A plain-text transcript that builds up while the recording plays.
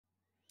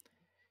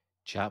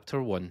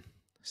Chapter 1,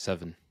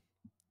 7.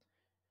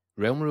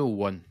 Realm Rule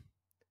 1.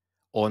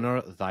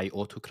 Honour thy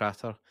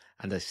autocrator,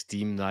 and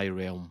esteem thy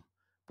realm.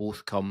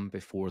 Both come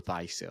before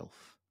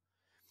thyself.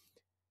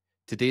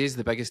 Today is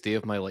the biggest day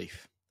of my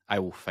life. I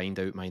will find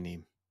out my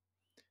name.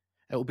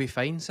 It'll be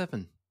fine,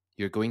 7.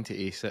 You're going to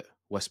ace it,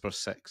 whispers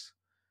 6.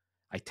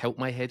 I tilt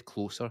my head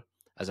closer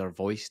as her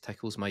voice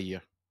tickles my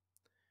ear.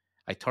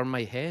 I turn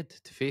my head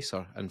to face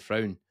her and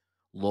frown,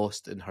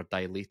 lost in her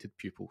dilated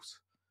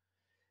pupils.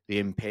 The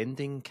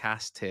impending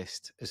cast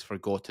test is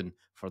forgotten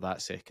for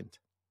that second.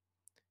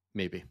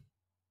 Maybe.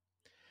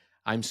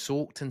 I'm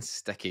soaked and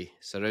sticky,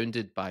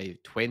 surrounded by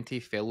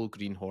 20 fellow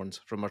greenhorns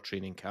from our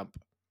training camp.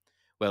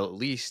 Well, at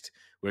least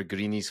we're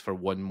greenies for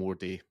one more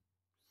day.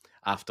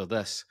 After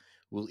this,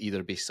 we'll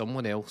either be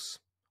someone else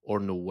or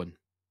no one,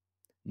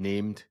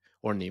 named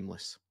or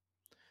nameless.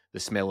 The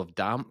smell of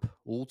damp,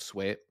 old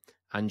sweat,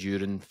 and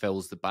urine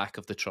fills the back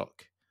of the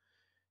truck.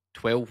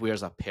 12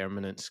 wears a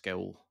permanent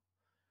scowl.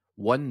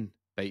 1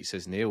 bites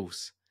his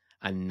nails,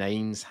 and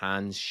 9's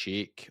hands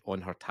shake on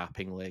her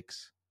tapping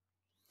legs.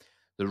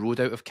 The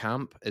road out of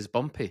camp is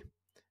bumpy,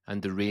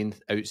 and the rain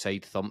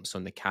outside thumps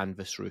on the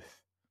canvas roof.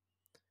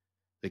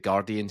 The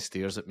guardian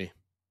stares at me.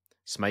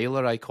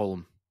 Smiler, I call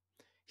him.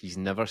 He's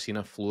never seen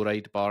a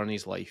fluoride bar in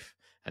his life,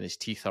 and his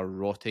teeth are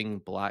rotting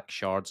black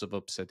shards of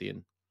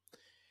obsidian.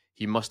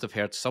 He must have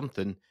heard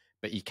something,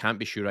 but he can't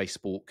be sure I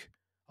spoke,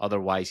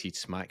 otherwise he'd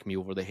smack me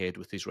over the head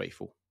with his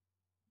rifle.